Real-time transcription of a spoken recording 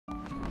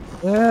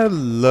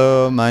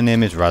Hello, my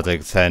name is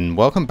Radix and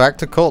welcome back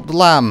to Cult the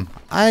Lamb.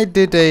 I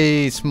did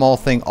a small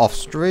thing off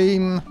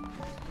stream,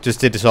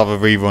 just did a sort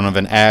of a rerun of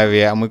an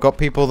area, and we've got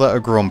people that are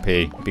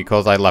grumpy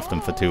because I left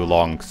them for too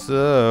long.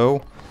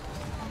 So,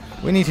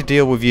 we need to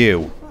deal with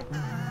you.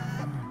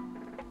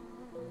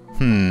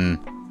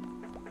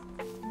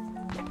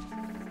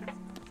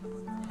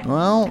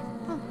 Well,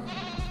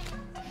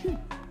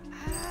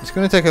 it's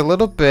going to take a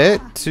little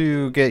bit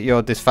to get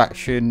your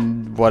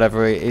disfaction,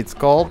 whatever it's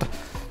called.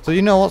 So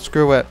you know what,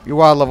 screw it. You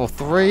are level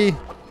 3.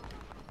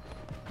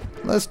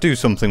 Let's do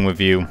something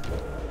with you.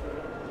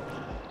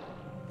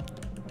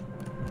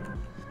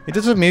 It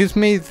does amuse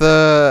me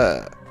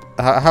the...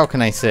 How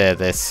can I say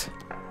this?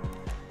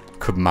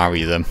 Could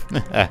marry them.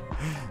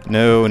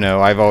 No,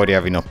 I've already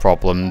have enough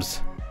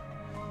problems.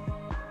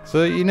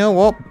 So you know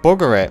what?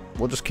 Bugger it.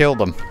 We'll just kill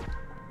them.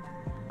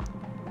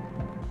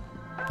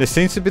 This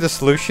seems to be the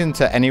solution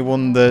to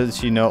anyone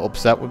that's, you know,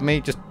 upset with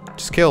me. Just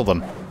kill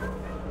them.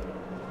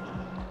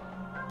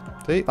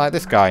 See? Like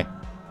this guy.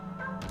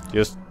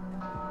 Just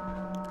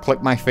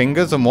click my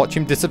fingers and watch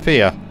him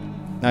disappear.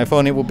 Now, if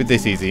only it would be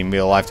this easy in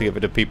real life to get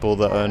rid of people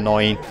that are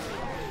annoying.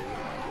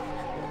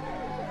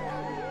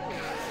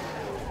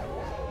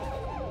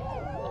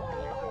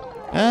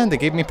 And they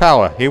give me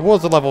power. He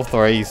was a level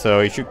 3,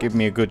 so he should give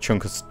me a good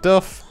chunk of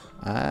stuff.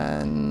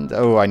 And...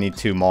 oh, I need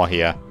 2 more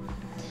here.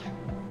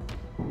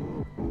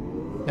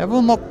 I've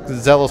unlocked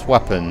zealous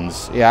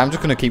weapons. Yeah, I'm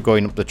just going to keep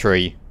going up the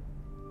tree.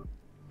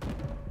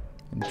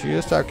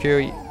 Just out of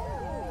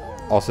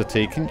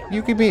curiosity, can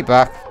you give me it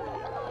back?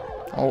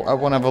 Oh, I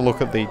want to have a look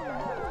at the...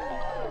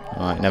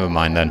 alright, never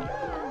mind then.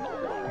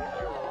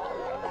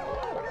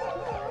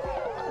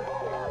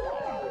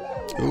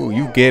 Ooh,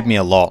 you gave me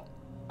a lot.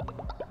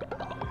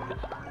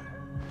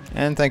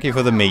 And thank you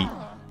for the meat.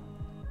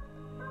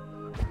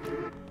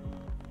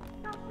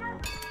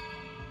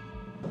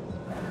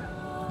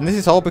 And this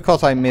is all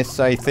because I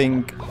missed, I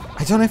think...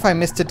 I don't know if I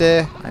missed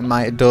today. I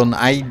might have done.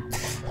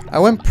 I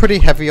went pretty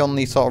heavy on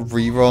the sort of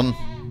rerun.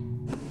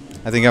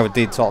 I think I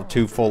did sort of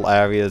 2 full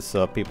areas,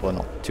 so people are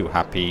not too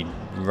happy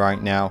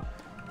right now.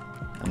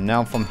 And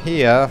now from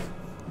here...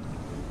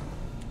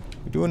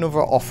 we do another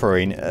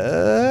offering.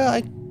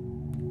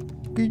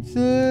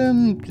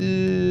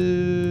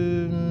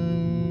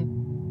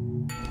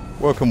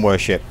 Work and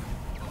worship.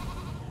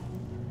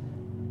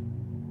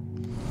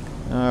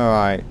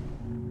 Alright.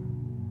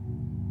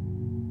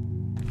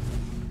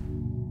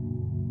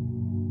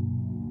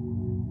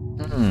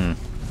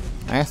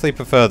 I actually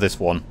prefer this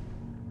one.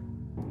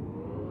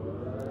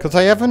 Because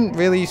I haven't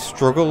really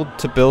struggled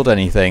to build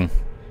anything.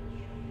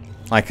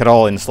 Like at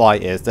all in the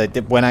slightest.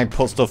 When I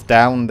put stuff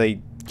down,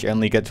 they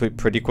generally get to it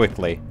pretty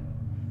quickly.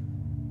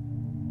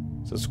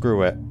 So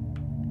screw it.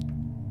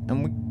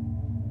 And we...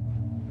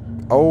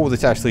 oh,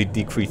 this actually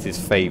decreases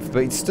faith.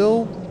 But it's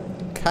still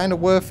kind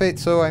of worth it,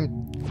 so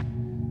I'm...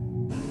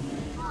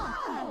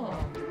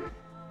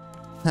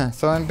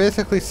 so I'm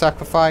basically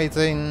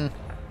sacrificing...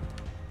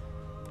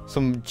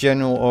 some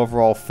general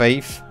overall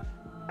faith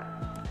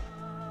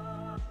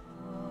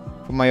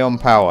for my own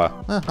power.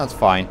 That's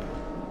fine.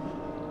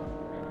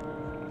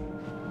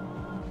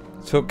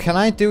 So can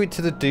I do it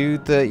to the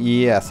dude that...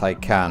 yes, I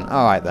can.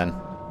 Alright then.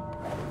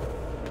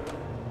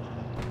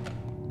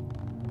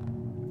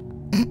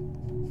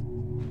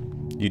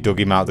 You dug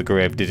him out of the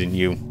grave, didn't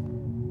you?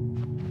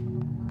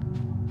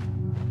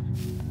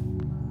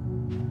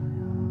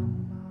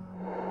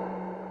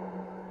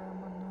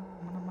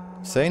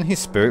 Saying his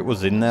spirit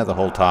was in there the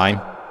whole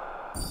time.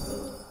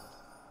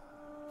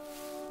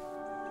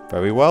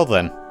 Very well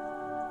then.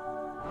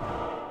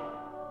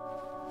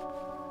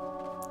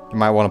 You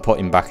might want to put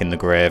him back in the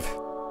grave.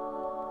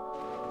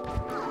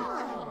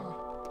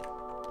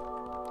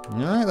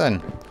 Alright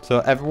then. So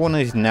everyone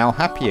is now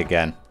happy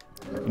again.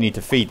 We need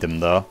to feed them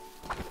though.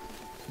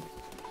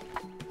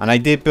 And I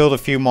did build a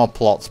few more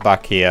plots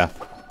back here.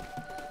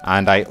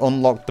 And I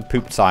unlocked the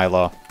poop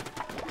silo.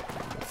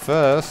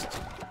 First...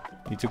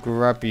 need to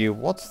grab you.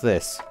 What's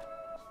this?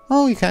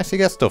 Oh, you can actually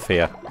get stuff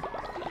here.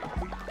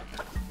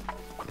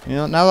 You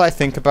know, now that I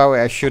think about it,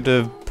 I should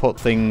have put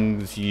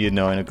things, you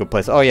know, in a good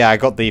place. Oh yeah, I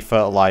got the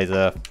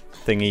fertilizer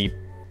thingy.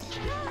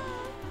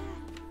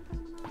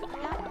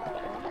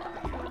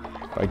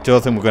 But I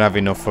don't think we're going to have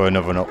enough for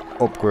another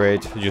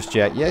upgrade just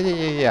yet.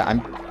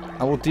 Yeah.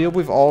 I will deal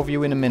with all of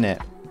you in a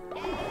minute.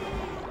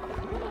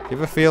 You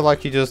ever feel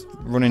like you're just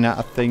running out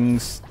of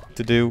things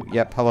to do?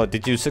 Yep, hello.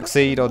 Did you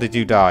succeed or did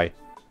you die?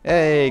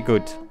 Hey,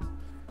 good.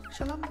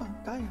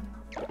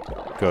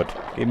 Good.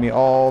 Give me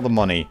all the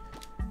money.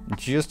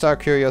 Just out of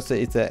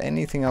curiosity, is there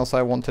anything else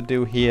I want to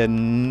do here?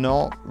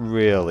 Not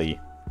really.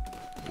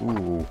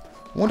 Ooh.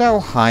 I wonder how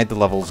high the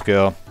levels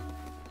go.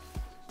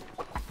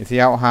 Is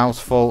the outhouse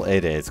full?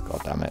 It is.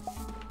 God damn it.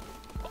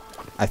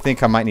 I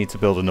think I might need to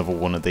build another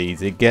one of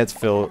these. It gets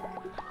filled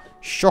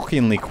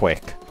shockingly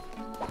quick.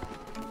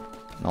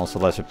 And also,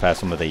 let's repair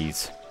some of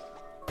these.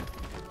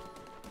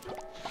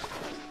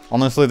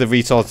 Honestly, the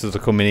resources are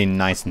coming in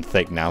nice and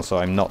thick now, so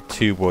I'm not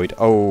too worried.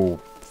 Oh,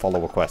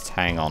 follower quest,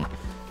 hang on.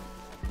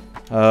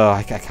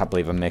 I can't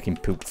believe I'm making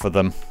poop for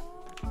them.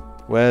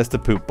 Where's the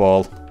poop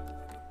ball?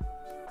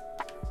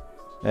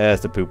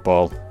 There's the poop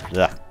ball.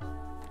 Ugh.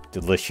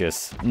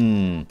 Delicious.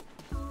 Mmm.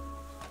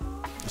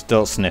 Just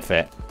don't sniff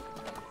it.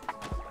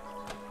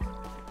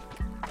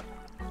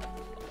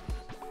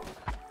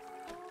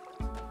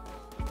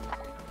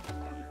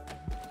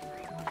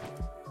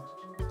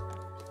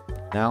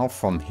 Now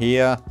from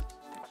here...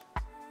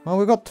 Well,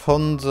 we've got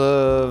tons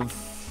of...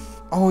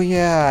 Oh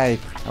yeah,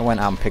 I went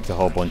out and picked a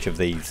whole bunch of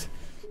these.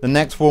 The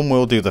next one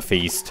will do the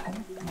feast.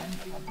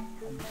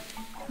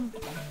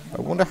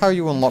 I wonder how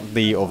you unlock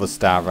the other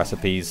star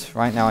recipes.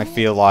 Right now I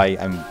feel like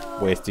I'm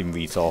wasting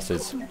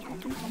resources.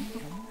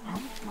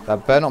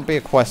 That better not be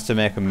a quest to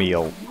make a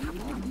meal.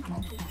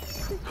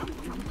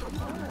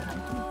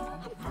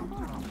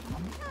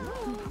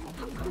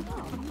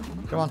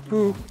 Come on.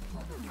 Ooh.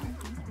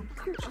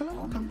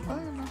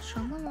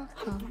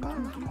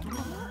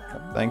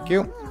 Thank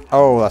you.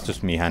 Oh, that's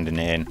just me handing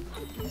it in.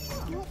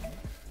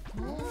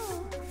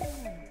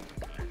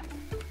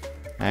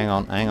 Hang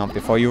on,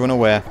 before you run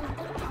away.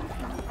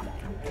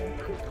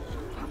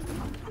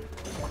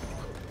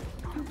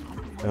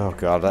 Oh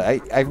god,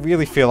 I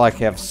really feel like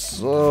I have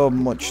so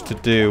much to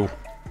do.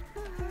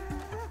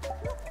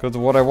 Because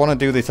what I want to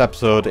do this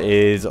episode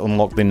is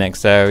unlock the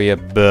next area,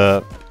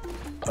 but...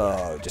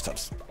 Oh,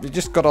 we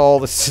just got all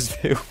this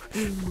to do.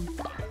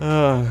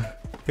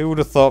 Who would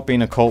have thought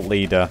being a cult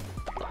leader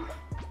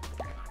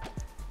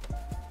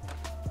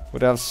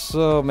would have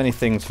so many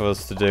things for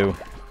us to do.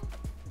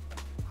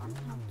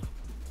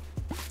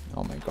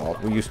 Oh my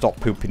god, will you stop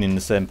pooping in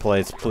the same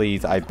place,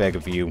 please? I beg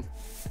of you.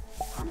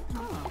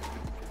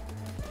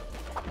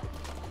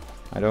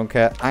 I don't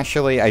care.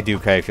 Actually, I do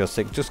care if you're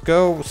sick. Just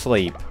go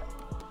sleep.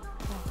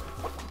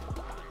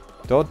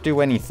 Don't do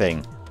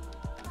anything.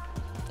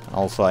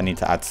 Also, I need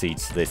to add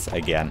seeds to this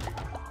again.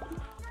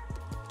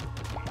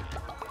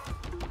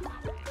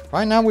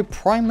 Right now, we're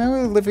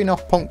primarily living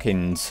off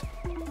pumpkins,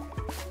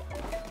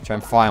 which I'm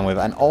fine with.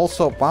 And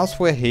also, whilst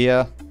we're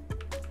here...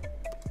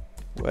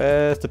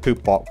 Where's the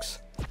poop box?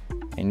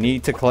 I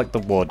need to collect the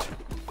wood.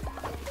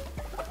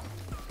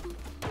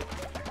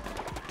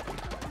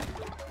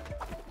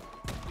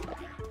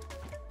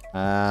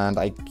 And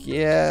I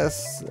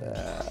guess...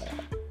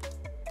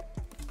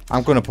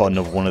 I'm going to put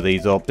another one of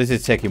these up. This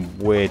is taking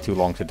way too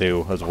long to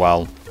do as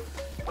well.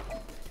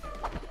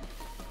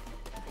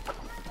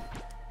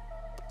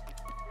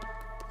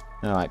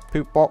 Alright,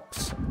 poop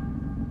box.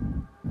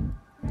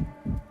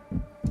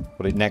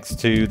 Put it next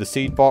to the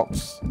seed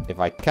box, if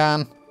I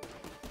can.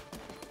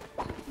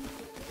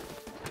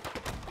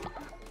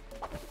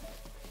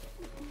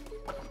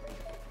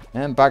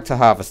 And back to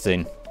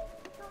harvesting.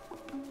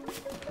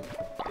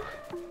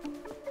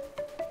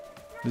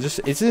 There just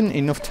isn't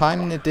enough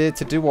time in the day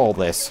to do all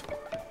this.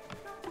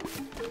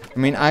 I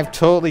mean, I've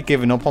totally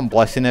given up on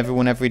blessing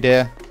everyone every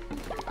day.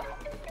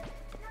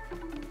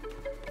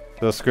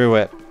 So screw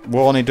it.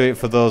 We'll only do it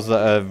for those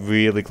that are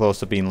really close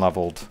to being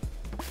leveled.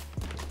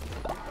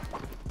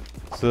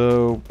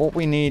 So, what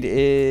we need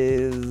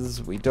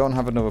is... We don't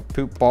have another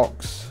poop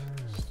box.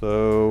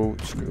 So,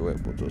 screw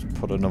it. We'll just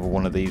put another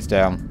one of these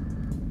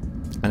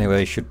down.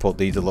 Anyway, I should put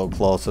these a little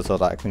closer so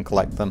that I can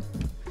collect them.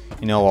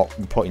 You know what?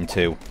 I'm putting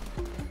two.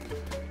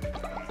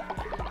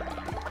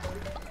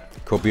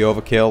 Could be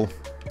overkill.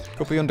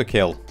 Could be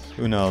underkill.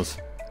 Who knows?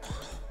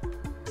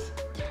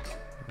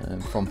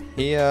 And from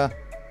here...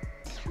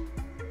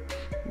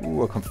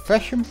 Ooh, a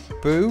confession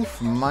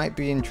booth might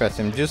be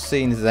interesting. I'm just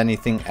seeing if there's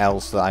anything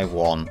else that I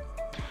want.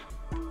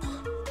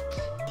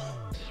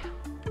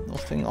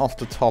 Nothing off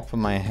the top of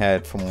my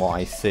head from what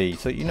I see.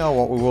 So you know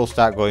what? We will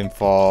start going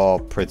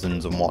for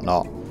prisons and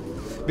whatnot.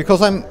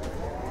 Because I'm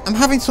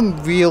having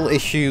some real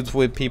issues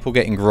with people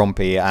getting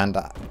grumpy, and...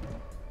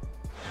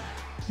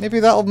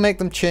 maybe that'll make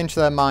them change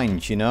their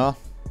minds, you know?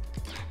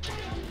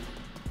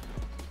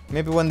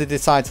 Maybe when they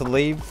decide to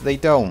leave, they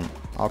don't.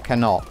 Or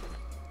cannot.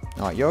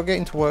 Alright, you're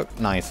getting to work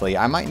nicely.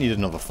 I might need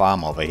another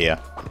farm over here.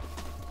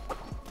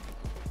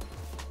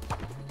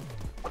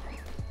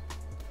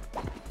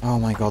 Oh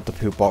my god, the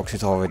poop box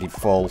is already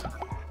full.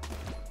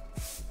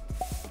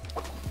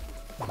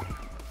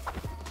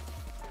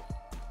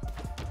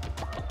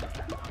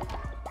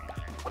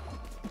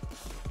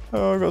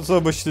 Oh, I've got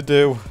so much to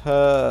do.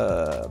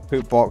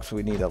 Poop box,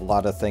 we need a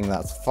ladder thing,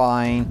 that's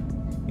fine.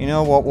 You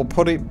know what, we'll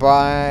put it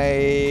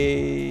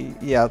by...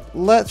 Yeah,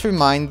 let's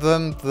remind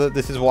them that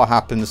this is what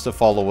happens to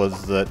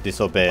followers that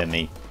disobey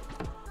me.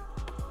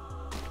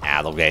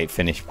 Ah, they'll get it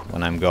finished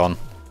when I'm gone.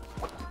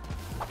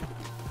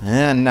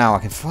 And now I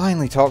can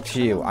finally talk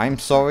to you. I'm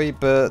sorry,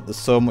 but there's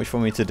so much for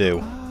me to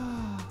do.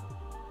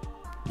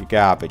 You're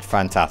garbage,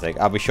 fantastic.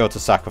 I'll be sure to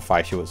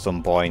sacrifice you at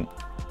some point.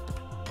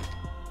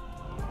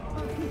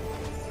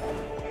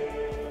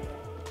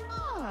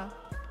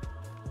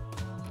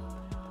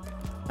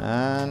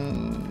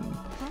 And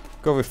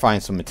go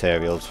refine some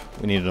materials.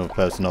 We need another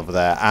person over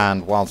there.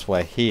 And whilst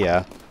we're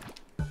here...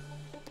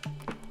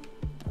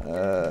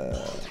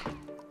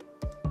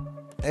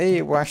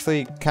 hey, we're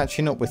actually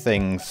catching up with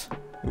things.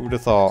 Who would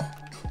have thought?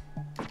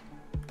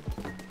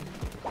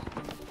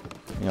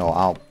 You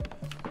know,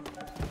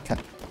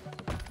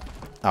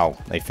 Oh,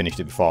 they finished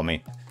it before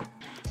me.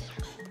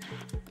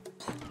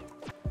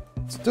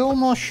 Still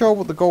not sure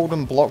what the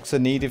golden blocks are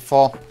needed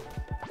for.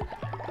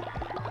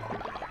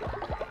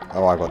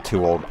 Oh, I got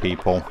 2 old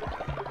people.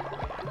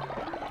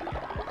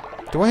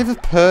 Do I have a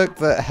perk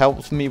that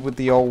helps me with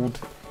the old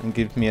and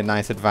gives me a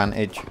nice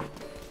advantage?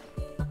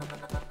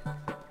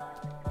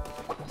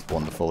 It's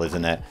wonderful,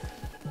 isn't it?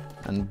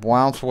 And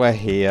whilst we're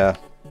here,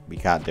 we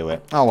can't do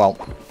it. Oh, well.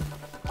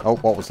 Oh,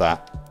 what was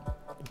that?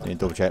 Need to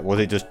double check. Was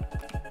it just...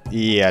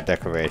 Yeah,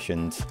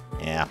 decorations.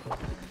 Yeah.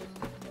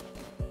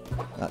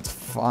 That's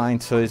fine.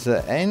 So is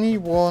there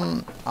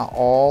anyone at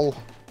all?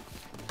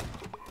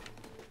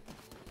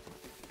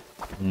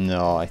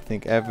 No, I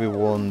think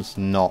everyone's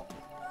not.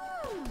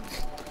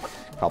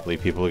 Can't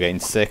believe people are getting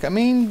sick. I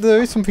mean,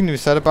 there is something to be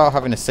said about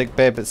having a sick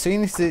bay, but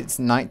seeing as it's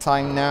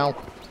nighttime now,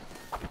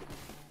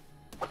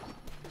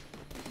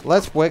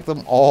 let's wake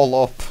them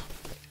all up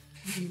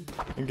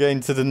and get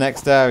into the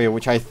next area,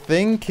 which I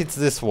think it's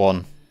this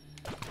one.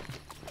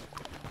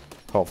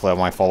 Hopefully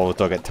my followers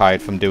don't get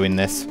tired from doing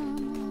this.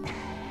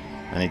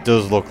 And it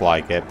does look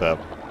like it, but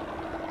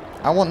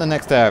I want the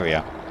next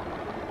area.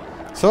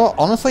 So,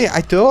 honestly,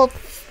 I don't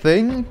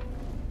think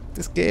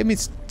this game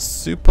is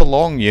super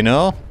long, you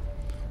know?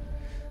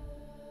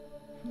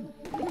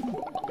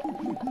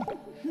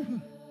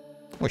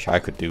 Wish I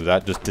could do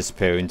that, just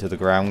disappear into the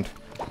ground.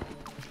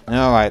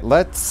 Alright,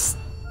 let's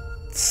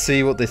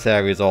see what this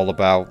area is all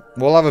about.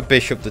 We'll have a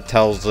bishop that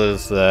tells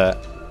us that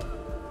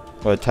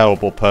we're a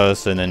terrible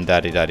person and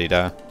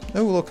da-di-da-di-da.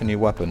 Oh, look, a new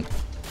weapon.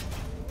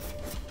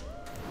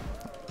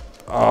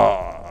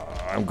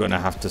 Oh, I'm gonna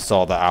have to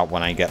sort that out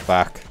when I get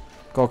back.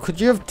 God, could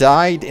you have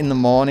died in the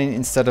morning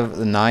instead of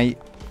the night?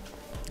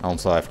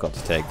 Also, I forgot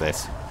to take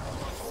this.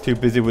 Too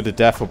busy with the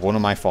death of one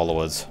of my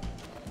followers.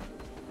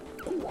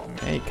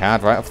 Hey,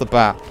 card right off the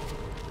bat.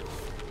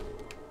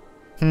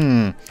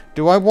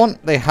 Do I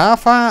want the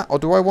half heart or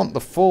do I want the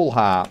full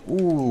heart?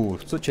 Ooh,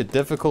 such a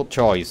difficult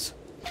choice.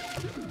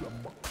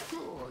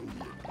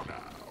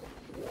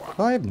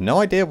 I have no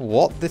idea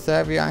what this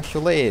area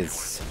actually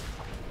is.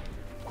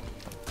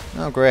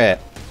 Oh, great.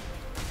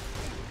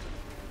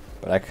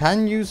 But I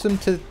can use them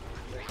to...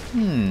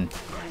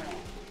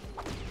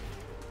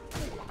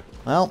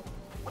 Well.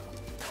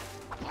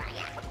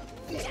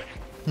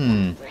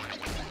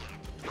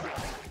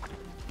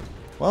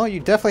 Well,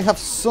 you definitely have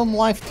some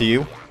life to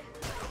you.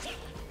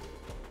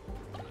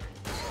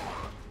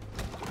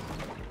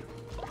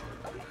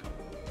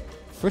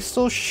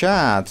 Crystal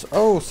shards.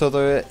 Oh, so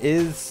there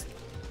is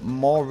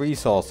more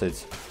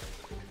resources.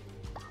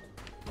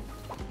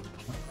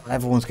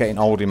 Everyone's getting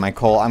old in my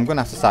call. I'm going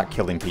to have to start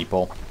killing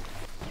people.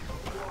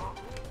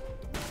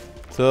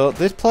 So,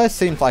 this place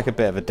seems like a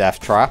bit of a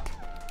death trap.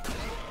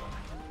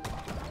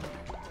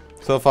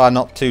 So far,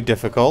 not too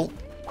difficult.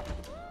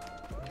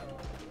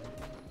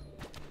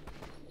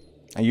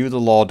 Are you the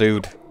law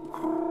dude?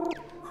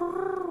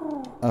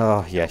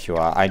 Oh, yes you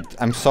are.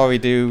 I'm sorry,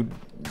 dude.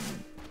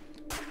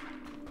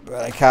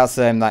 But I can't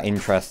say I'm that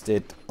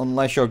interested.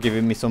 Unless you're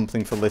giving me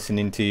something for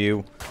listening to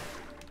you.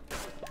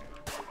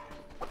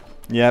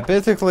 Yeah,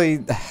 basically,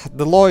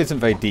 the law isn't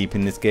very deep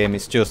in this game.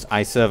 It's just,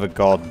 I serve a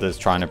god that's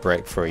trying to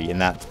break free. And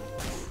that's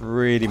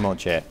pretty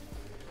much it.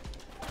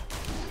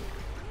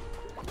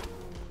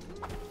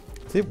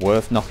 Is it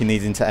worth knocking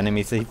these into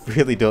enemies? They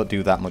really don't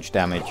do that much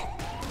damage.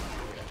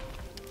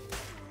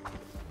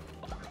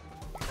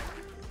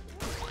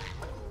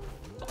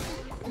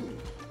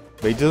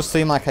 But it does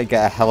seem like I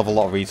get a hell of a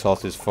lot of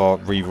resources for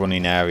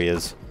rerunning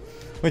areas.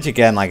 Which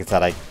again, like I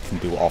said, I can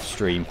do off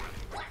stream.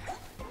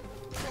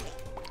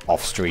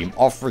 Off stream.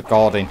 Off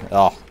recording.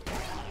 Oh.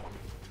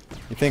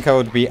 You'd think I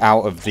would be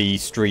out of the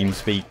stream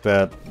speak,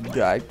 but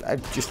I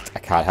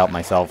can't help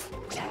myself.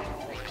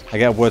 I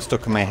get a word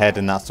stuck in my head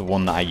and that's the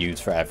one that I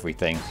use for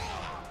everything.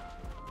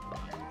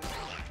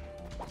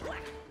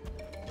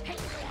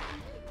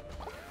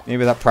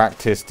 Maybe that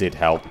practice did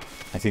help.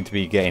 I seem to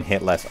be getting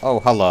hit less. Oh,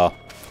 hello.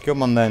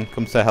 Come on then,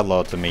 come say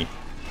hello to me.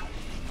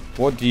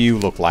 What do you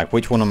look like?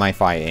 Which one am I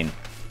fighting?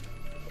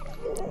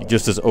 You're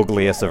just as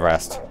ugly as the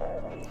rest.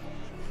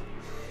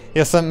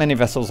 Yes, so many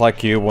vessels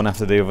like you, one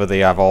after the other, they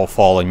have all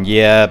fallen.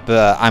 Yeah,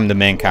 but I'm the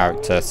main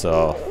character,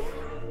 so...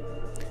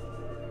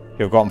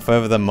 You've gotten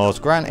further than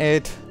most.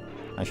 Granted,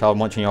 I shall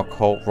watching your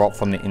cult rot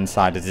from the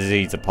inside, a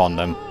disease upon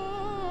them.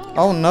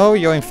 Oh no,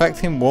 you're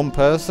infecting one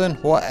person?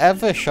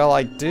 Whatever shall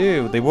I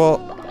do? They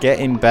won't get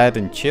in bed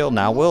and chill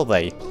now, will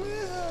they?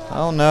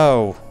 Oh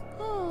no.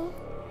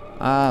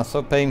 Ah,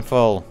 so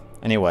painful.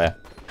 Anyway.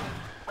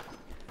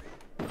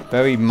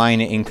 Very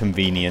minor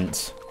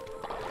inconvenience.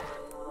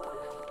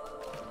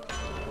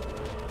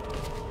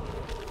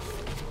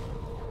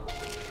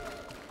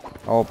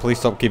 Oh, please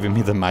stop giving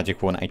me the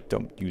magic one. I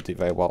don't use it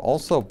very well.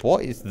 Also,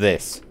 what is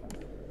this?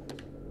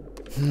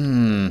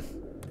 Even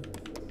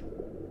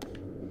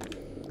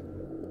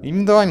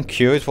though I'm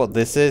curious what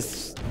this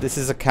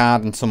is a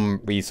card and some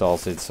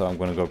resources, so I'm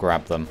going to go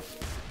grab them.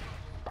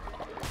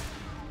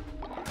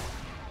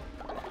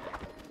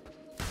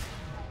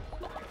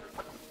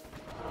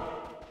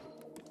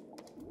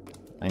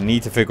 I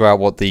need to figure out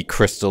what the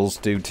crystals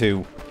do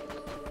too.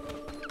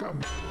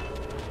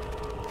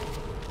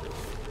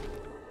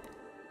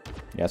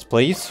 Yes,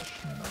 please.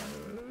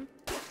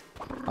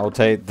 I'll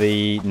take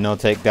the no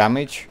take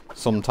damage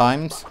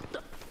sometimes.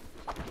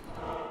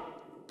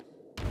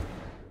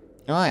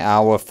 Alright,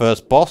 our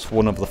first boss,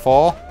 one of the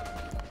 4.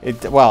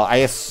 Well, I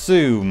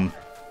assume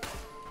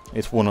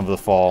it's one of the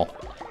 4.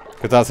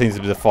 Because that seems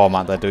to be the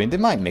format they're doing. They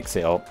might mix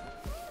it up.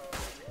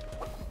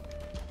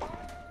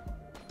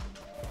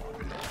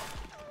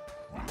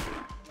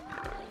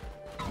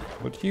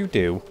 What do you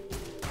do?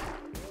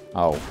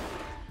 Oh.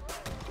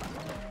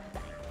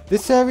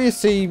 This area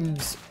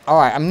seems...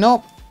 Alright, I'm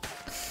not...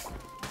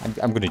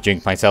 I'm going to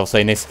jinx myself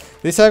saying this.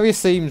 This area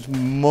seems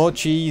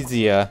much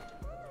easier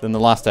than the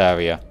last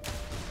area.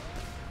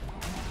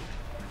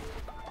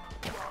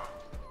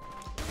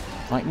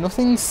 Like,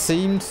 nothing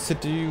seems to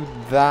do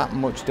that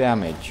much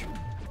damage.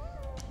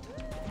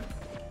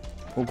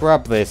 We'll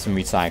grab this and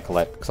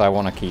recycle it, because I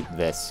want to keep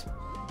this.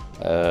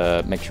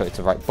 Make sure it's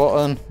the right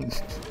button.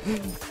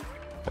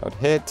 I'd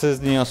hate to,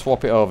 you know,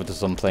 swap it over to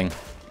something.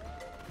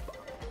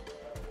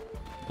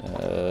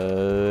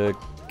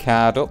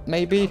 Card up,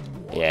 maybe?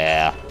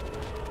 Yeah.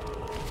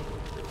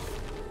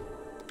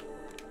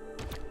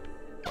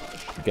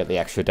 Get the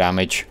extra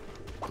damage.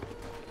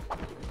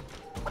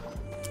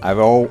 I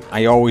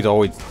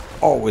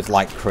always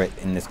like crit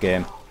in this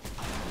game.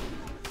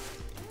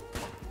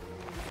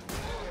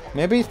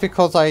 Maybe it's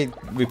because I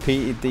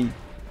repeated the...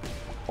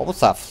 What was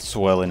that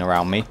swirling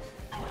around me?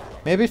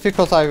 Maybe it's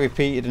because I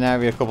repeated an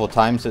area a couple of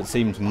times that it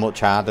seems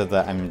much harder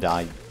that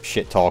I'm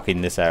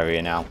shit-talking this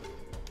area now.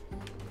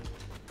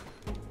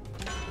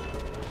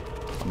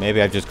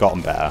 Maybe I've just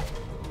gotten better.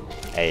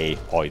 A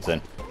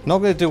poison. Not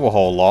going to do a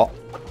whole lot.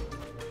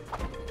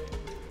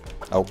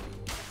 Oh.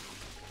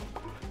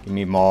 Give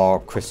me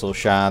more crystal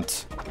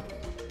shards.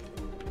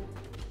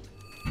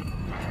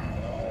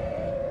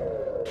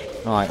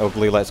 Alright,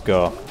 ugly, let's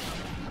go.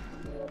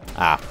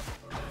 Ah.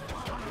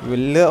 You're a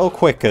little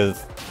quicker.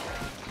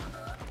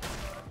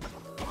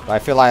 But I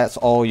feel like that's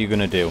all you're going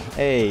to do.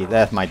 Hey,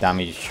 there's my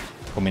damage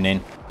coming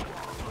in.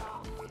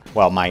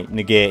 Well, my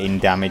negating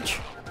damage.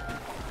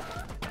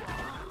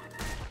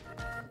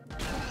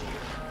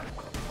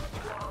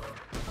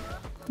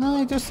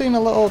 No, it does seem a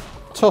little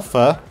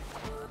tougher.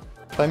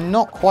 But I'm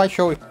not quite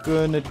sure what it's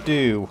going to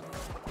do.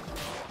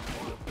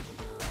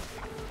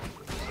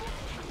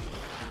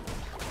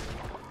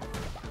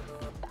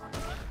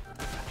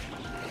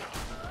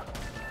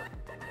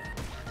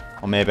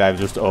 Or maybe I'm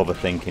just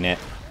overthinking it.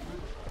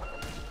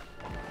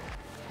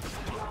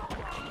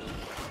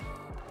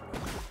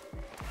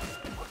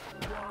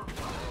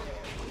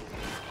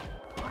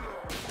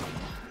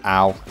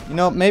 Ow. You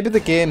know, maybe the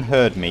game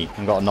heard me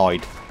and got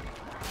annoyed.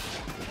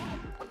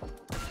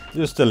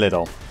 Just a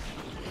little.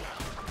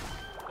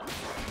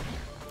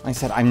 Like I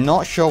said, I'm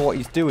not sure what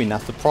he's doing,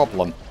 that's the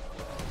problem.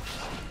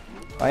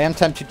 I am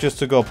tempted just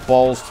to go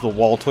balls to the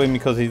wall to him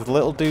because his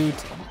little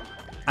dudes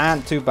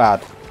aren't too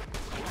bad.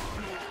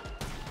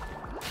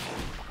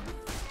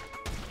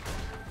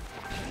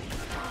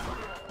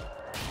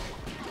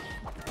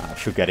 I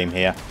should get him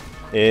here.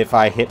 If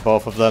I hit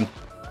both of them.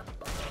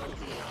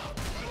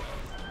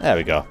 There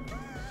we go.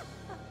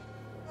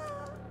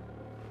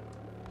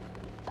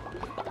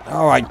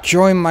 Alright,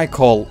 join my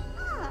cult.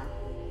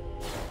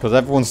 Because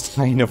everyone's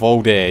dying of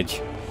old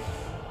age.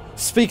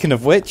 Speaking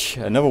of which,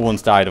 another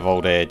one's died of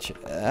old age.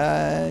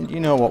 And you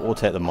know what, we'll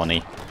take the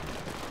money.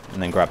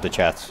 And then grab the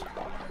chest.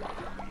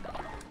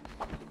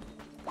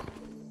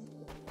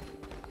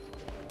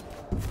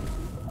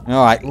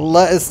 Alright,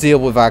 let us deal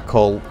with our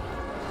cult.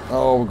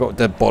 Oh, we've got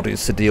dead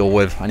bodies to deal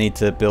with. I need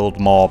to build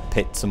more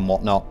pits and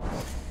whatnot.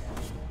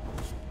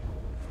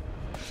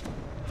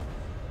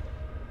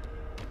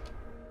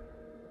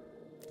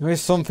 There is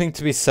something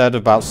to be said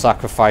about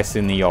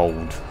sacrificing the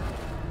old.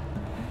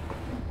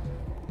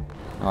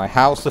 Alright,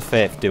 how's the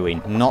faith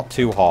doing? Not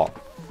too hot.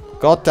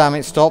 God damn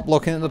it, stop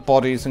looking at the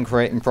bodies and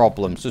creating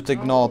problems. Just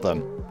ignore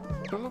them.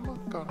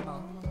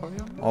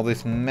 All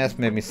this mess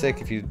made me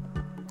sick. If you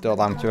don't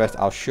allow me to rest,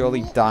 I'll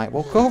surely die.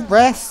 Well, go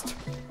rest!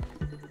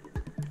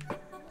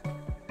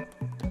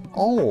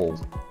 Oh.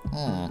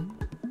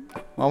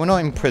 Well, we're not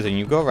in prison.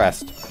 You go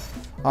rest.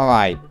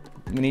 Alright,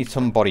 we need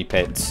some body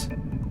pits.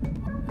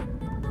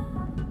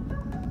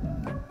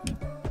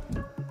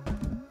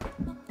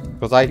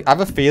 Because I have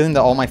a feeling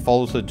that all my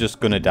followers are just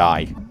going to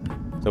die.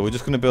 So we're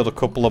just going to build a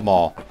couple of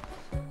more.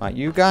 Right,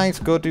 you guys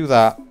go do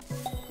that.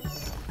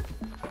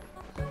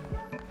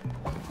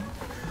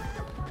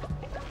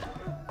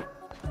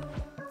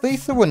 At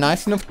least they were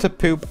nice enough to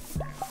poop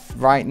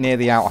right near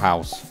the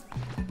outhouse.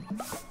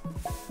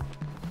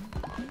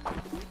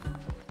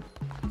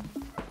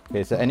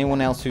 Okay, is there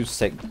anyone else who's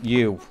sick?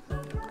 You.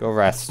 Go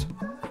rest.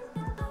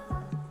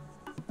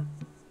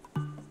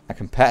 I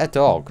can pet a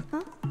dog.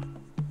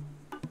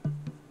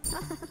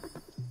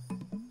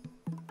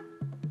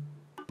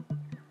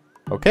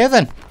 Okay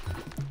then.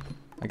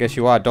 I guess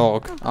you are a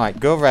dog. Alright,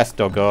 go rest,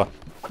 doggo.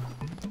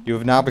 You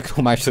have now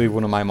become actually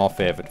one of my more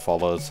favourite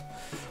followers.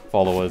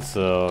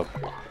 So,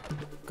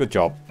 good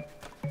job.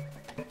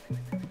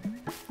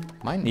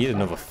 Might need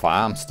another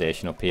farm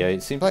station up here.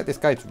 It seems like this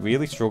guy's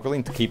really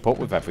struggling to keep up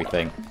with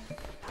everything.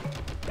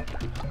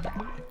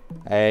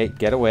 Hey,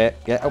 get away.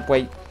 Get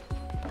away.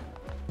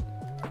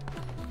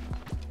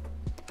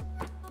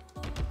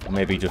 Or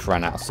maybe he just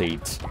ran out of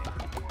seeds.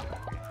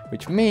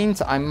 Which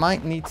means I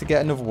might need to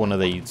get another one of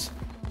these.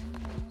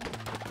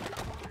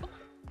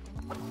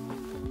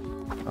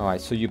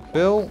 Alright, so you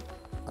built...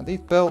 Are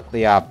these built?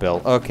 They are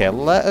built. Okay,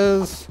 let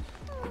us...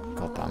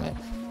 God damn it.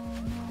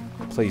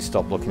 Please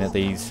stop looking at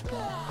these.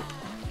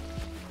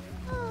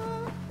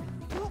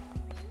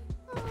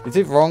 Is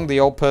it wrong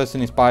the old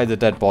person is by the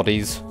dead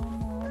bodies?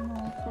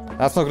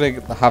 That's not going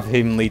to have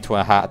him lead to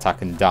a heart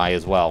attack and die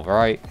as well,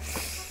 right?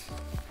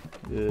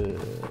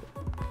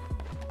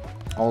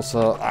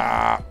 Also,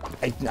 I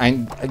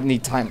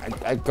need time.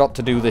 I've got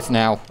to do this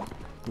now.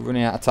 We're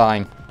running out of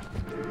time.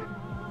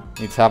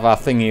 Need to have our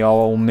thingy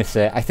or we'll miss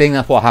it. I think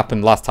that's what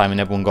happened last time and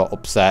everyone got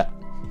upset.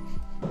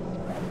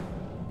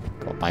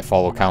 God, my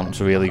follow count's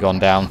really gone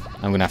down.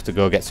 I'm going to have to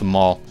go get some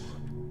more.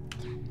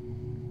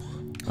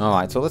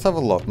 Alright, so let's have a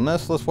look.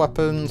 Merciless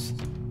weapons.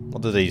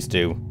 What do these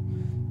do?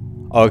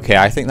 Okay,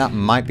 I think that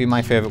might be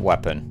my favourite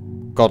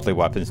weapon. Godly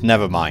weapons,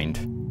 never mind.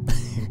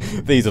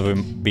 These will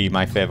be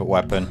my favourite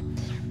weapon.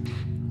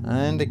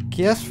 And I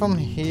guess from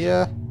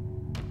here...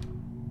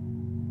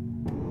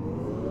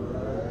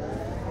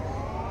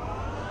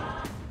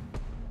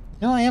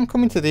 No, I am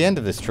coming to the end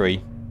of this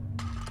tree.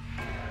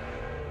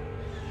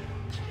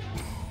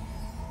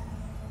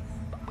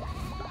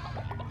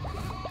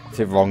 Is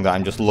it wrong that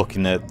I'm just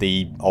looking at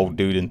the old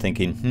dude and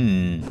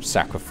thinking,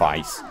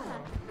 sacrifice?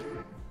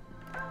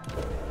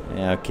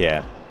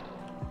 Okay.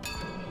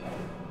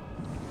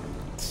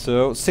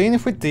 So, seeing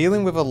if we're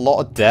dealing with a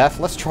lot of death,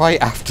 let's try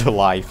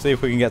afterlife. See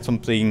if we can get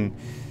something...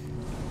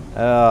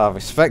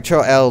 respect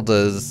your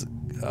elders.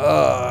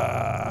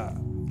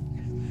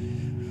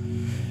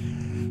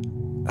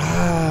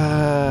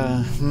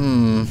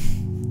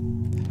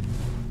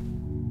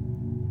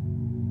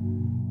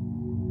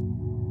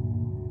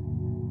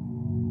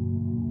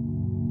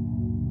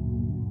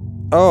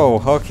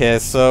 Oh, okay,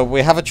 so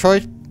we have a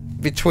choice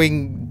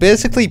between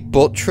basically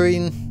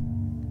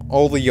butchering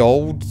all the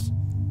olds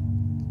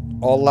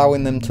or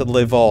allowing them to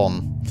live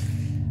on,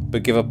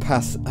 but give a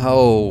pass.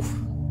 Oh,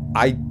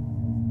 I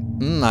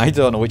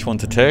don't know which one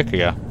to take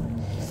here.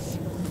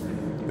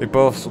 They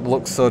both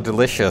look so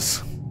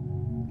delicious,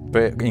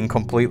 but in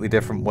completely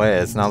different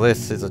ways. Now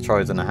this is a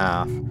choice and a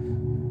half.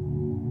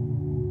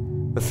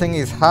 The thing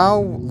is, how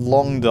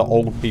long do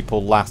old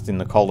people last in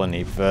the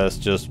colony versus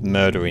just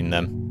murdering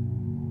them?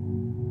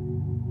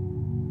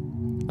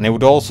 And it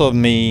would also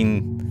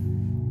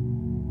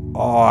mean...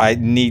 Oh, I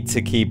need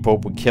to keep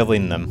up with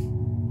killing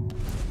them.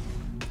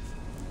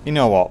 You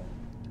know what?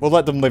 We'll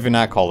let them live in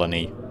our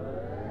colony.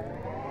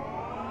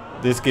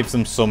 This gives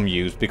them some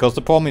use, because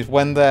the problem is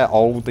when they're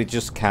old, they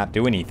just can't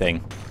do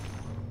anything.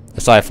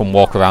 Aside from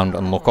walk around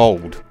and look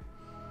old.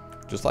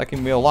 Just like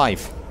in real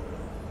life.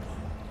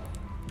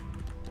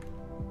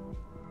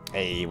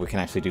 Hey, we can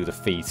actually do the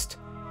feast.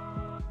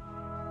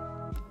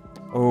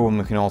 Oh, and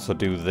we can also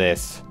do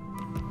this.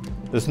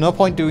 There's no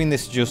point doing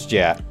this just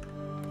yet.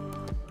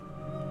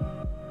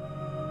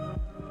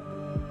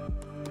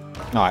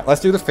 Alright,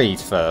 let's do the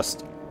feast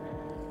first.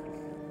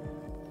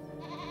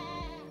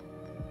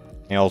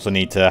 You also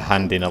need to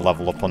hand in a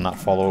level up on that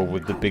follower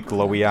with the big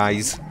glowy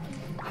eyes.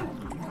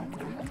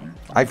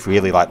 I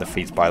really like the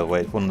feast, by the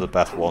way. It's one of the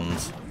best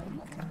ones.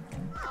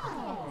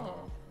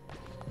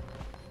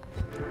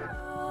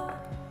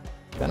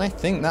 Then I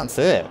think that's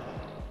it.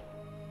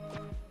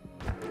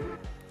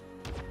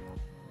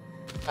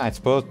 I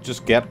suppose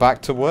just get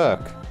back to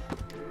work.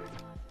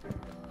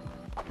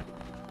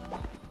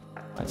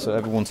 Right, so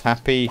everyone's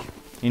happy.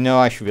 You know,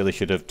 I really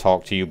should have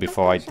talked to you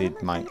before I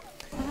did my...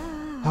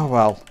 Oh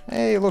well.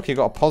 Hey, look, you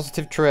got a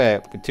positive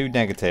trait with 2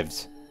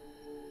 negatives.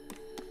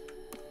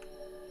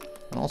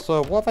 And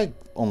also, what have I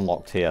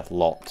unlocked here?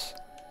 Lots.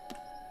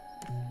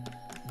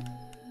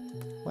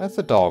 Where's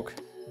the dog?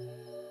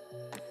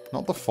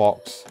 Not the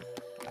fox.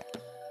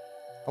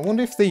 I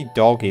wonder if the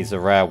dog is a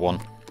rare one.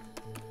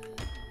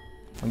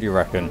 What do you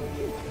reckon?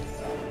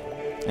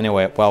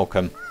 Anyway,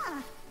 welcome.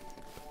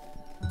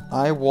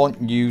 I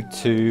want you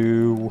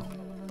to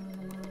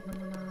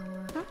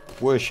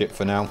worship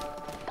for now.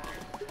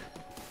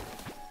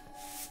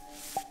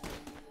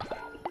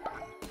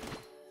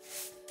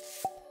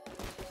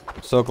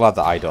 I'm so glad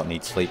that I don't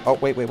need sleep. Oh,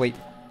 wait.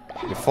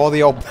 Before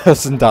the old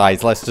person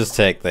dies, let's just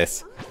take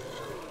this.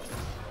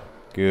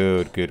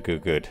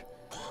 Good.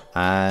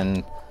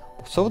 And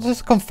so what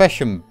does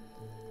confession...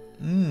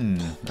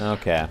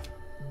 okay.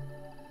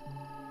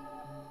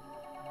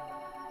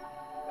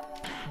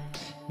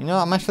 You know,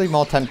 I'm actually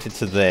more tempted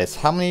to this.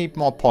 How many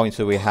more points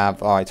do we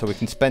have? Alright, so we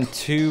can spend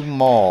 2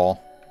 more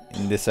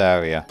in this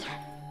area.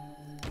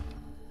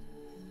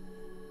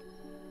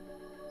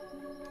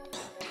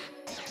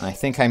 I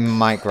think I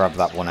might grab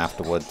that one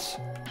afterwards.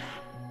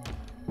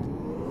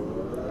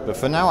 But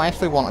for now, I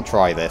actually want to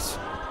try this.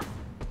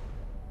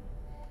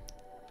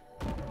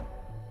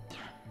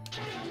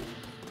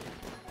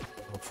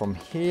 From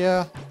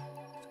here...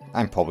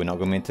 I'm probably not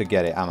going to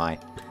get it, am I?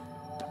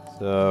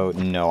 So,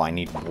 no, I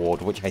need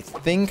wood, which I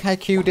think I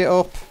queued it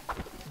up.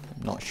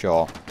 I'm not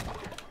sure.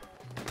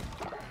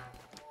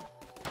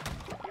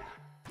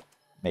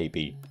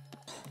 Maybe.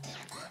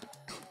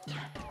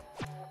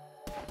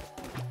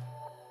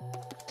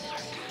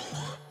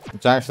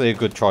 It's actually a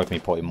good choice me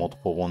putting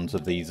multiple ones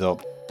of these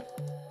up.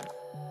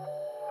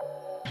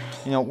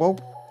 You know, we'll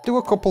do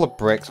a couple of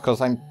bricks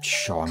because I'm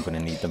sure I'm going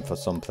to need them for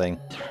something.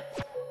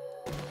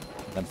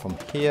 Then from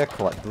here,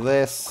 collect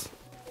this.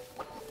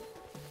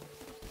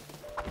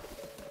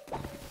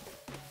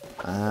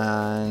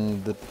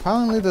 And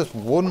apparently there's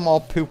one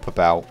more poop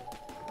about.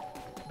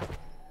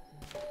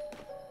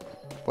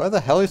 Where the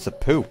hell is the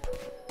poop?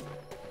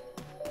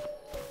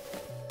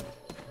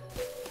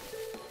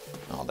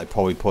 Oh, they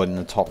probably put it in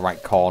the top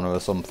right corner or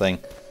something.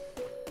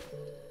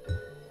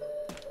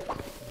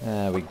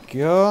 There we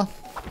go.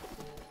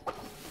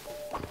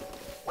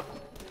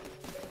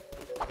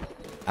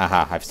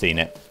 Aha, I've seen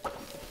it.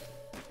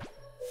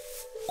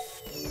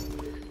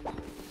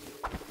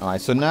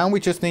 Alright, so now we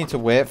just need to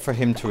wait for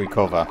him to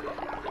recover.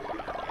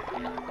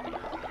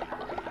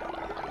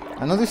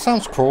 I know this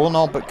sounds cruel and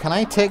all, but can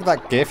I take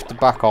that gift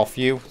back off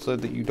you so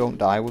that you don't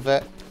die with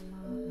it?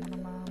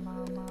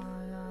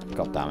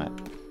 God damn it.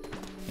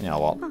 You know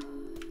what?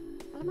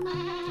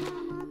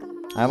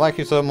 I like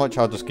you so much,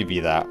 I'll just give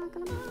you that.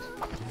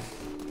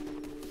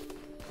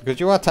 Because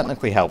you are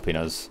technically helping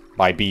us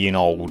by being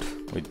old,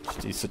 which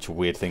is such a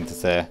weird thing to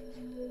say.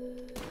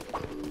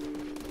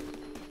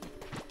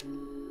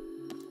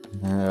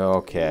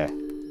 Okay.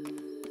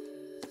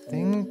 I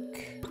think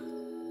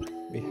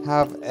we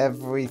have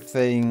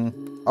everything.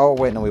 Oh,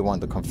 wait, no, we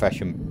want the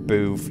confession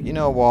booth. You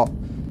know what?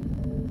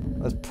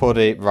 Let's put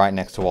it right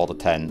next to all the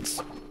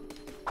tents.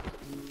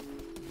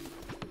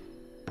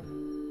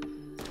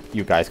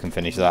 You guys can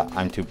finish that.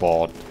 I'm too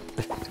bored.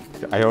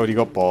 I already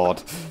got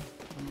bored.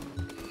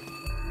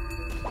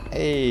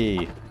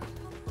 Hey.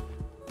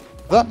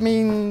 That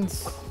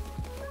means...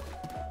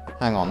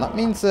 Hang on, that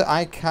means that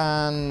I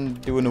can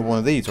do another one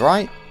of these,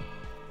 right?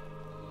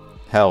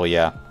 Hell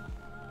yeah.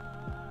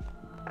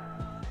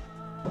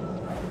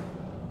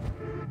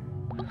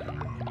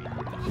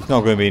 It's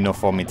not going to be enough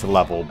for me to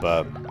level,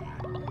 but...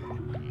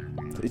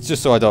 It's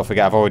just so I don't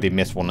forget I've already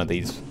missed one of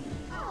these.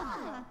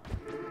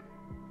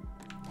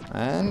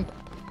 And...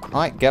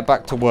 Alright, get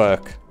back to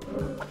work.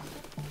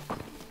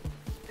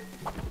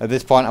 At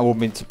this point, I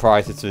wouldn't be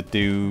surprised if the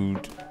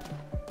dude...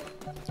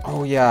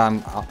 Oh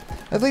yeah,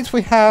 at least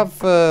we have...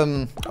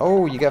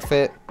 Oh, you get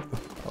fit.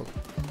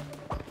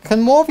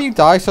 Can more of you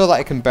die so that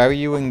I can bury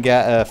you and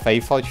get a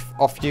faith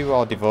off you,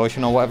 or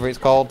devotion, or whatever it's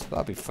called?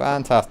 That'd be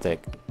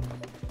fantastic.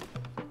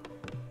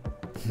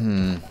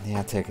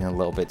 Yeah, taking a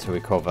little bit to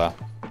recover.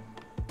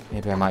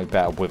 Maybe I might be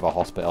better with a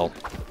hospital.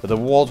 But there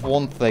was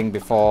one thing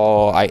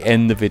before I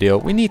end the video.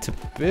 We need to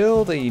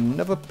build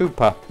another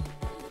booper.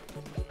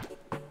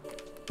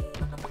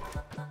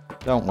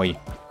 Don't we?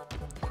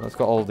 Let's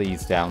get all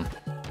these down.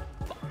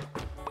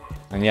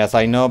 And yes,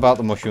 I know about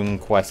the mushroom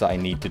quest that I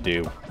need to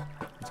do.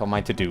 It's on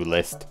my to-do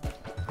list.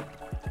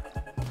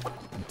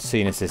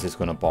 Seeing as this is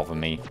going to bother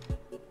me.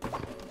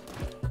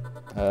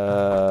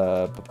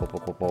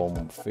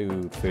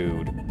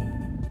 Food.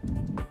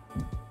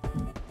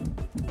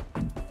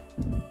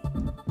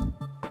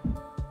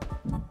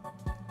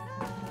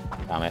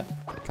 Damn it.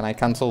 Can I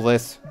cancel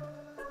this?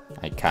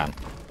 I can.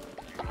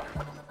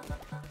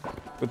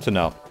 Good to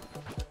know.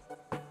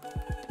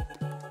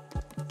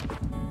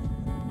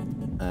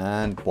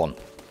 And one.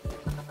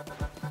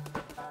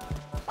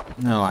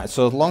 Alright,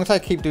 so as long as I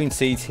keep doing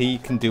seeds, he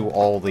can do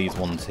all these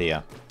ones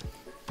here.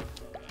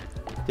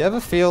 Do you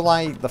ever feel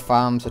like the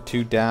farms are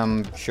too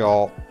damn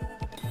short?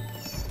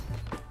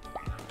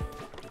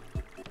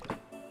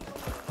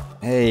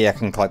 Hey, I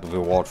can collect the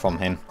reward from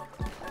him.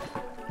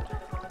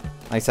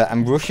 Like I said,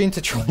 I'm rushing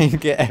to try and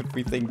get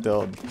everything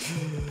done.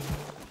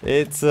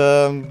 It's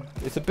a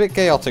bit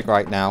chaotic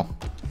right now.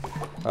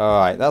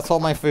 Alright, that's all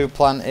my food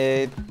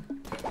planted.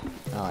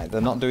 Alright,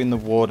 they're not doing the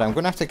wood. I'm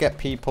going to have to get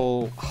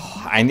people...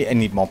 Oh, I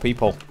need more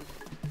people.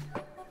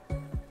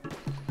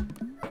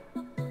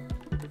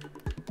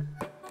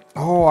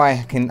 Oh,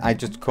 I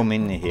just come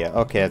in here.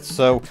 Okay,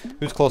 so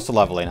who's close to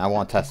leveling? I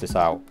want to test this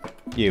out.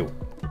 You.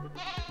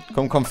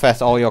 Come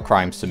confess all your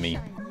crimes to me.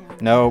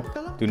 No,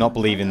 do not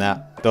believe in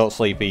that. Don't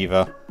sleep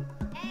either.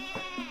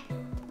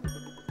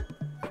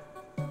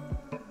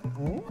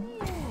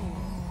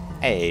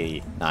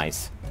 Hey,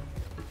 nice.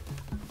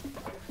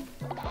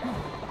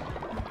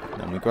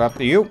 Then we grab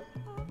you.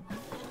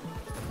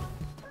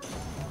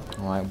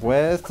 Alright,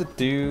 where's the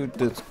dude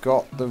that's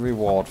got the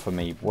reward for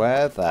me?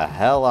 Where the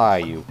hell are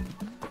you?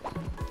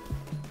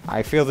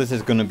 I feel this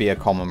is going to be a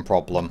common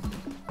problem.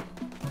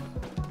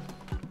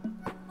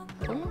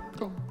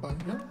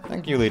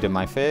 Thank you, leader.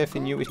 My faith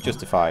in you is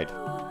justified.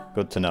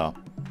 Good to know.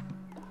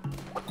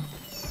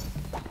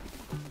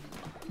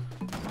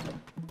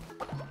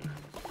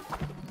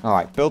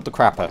 Alright, build the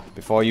crapper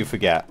before you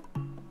forget.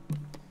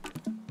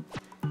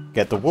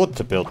 Get the wood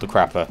to build the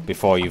crapper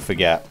before you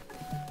forget.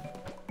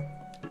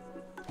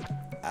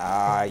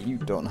 You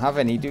don't have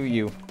any, do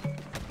you?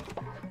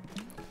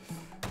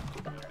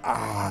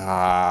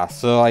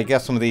 So I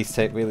guess some of these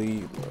take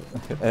really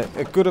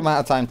a good amount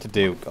of time to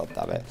do. God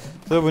damn it.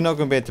 So we're not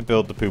going to be able to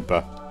build the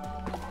pooper.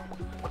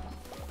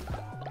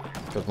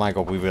 Because my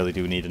god, we really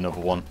do need another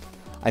one.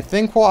 I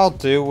think what I'll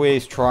do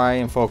is try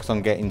and focus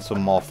on getting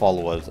some more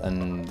followers.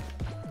 And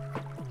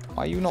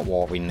why are you not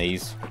watering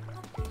these?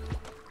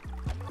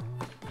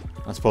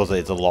 I suppose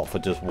it's a lot for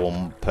just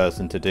one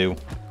person to do.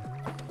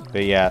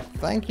 But yeah,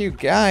 thank you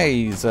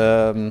guys.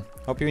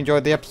 Hope you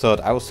enjoyed the episode.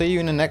 I will see you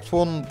in the next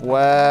one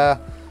where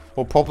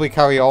we'll probably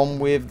carry on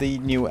with the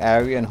new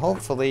area. And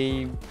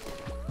hopefully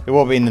it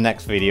will be in the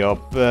next video.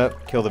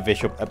 But kill the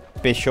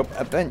bishop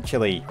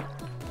eventually.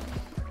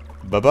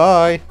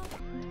 Bye-bye.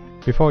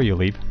 Before you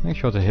leave, make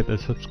sure to hit the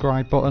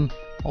subscribe button.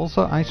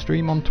 Also, I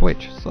stream on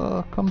Twitch,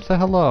 so come say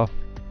hello.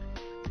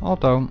 Or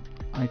don't.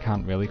 I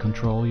can't really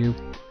control you.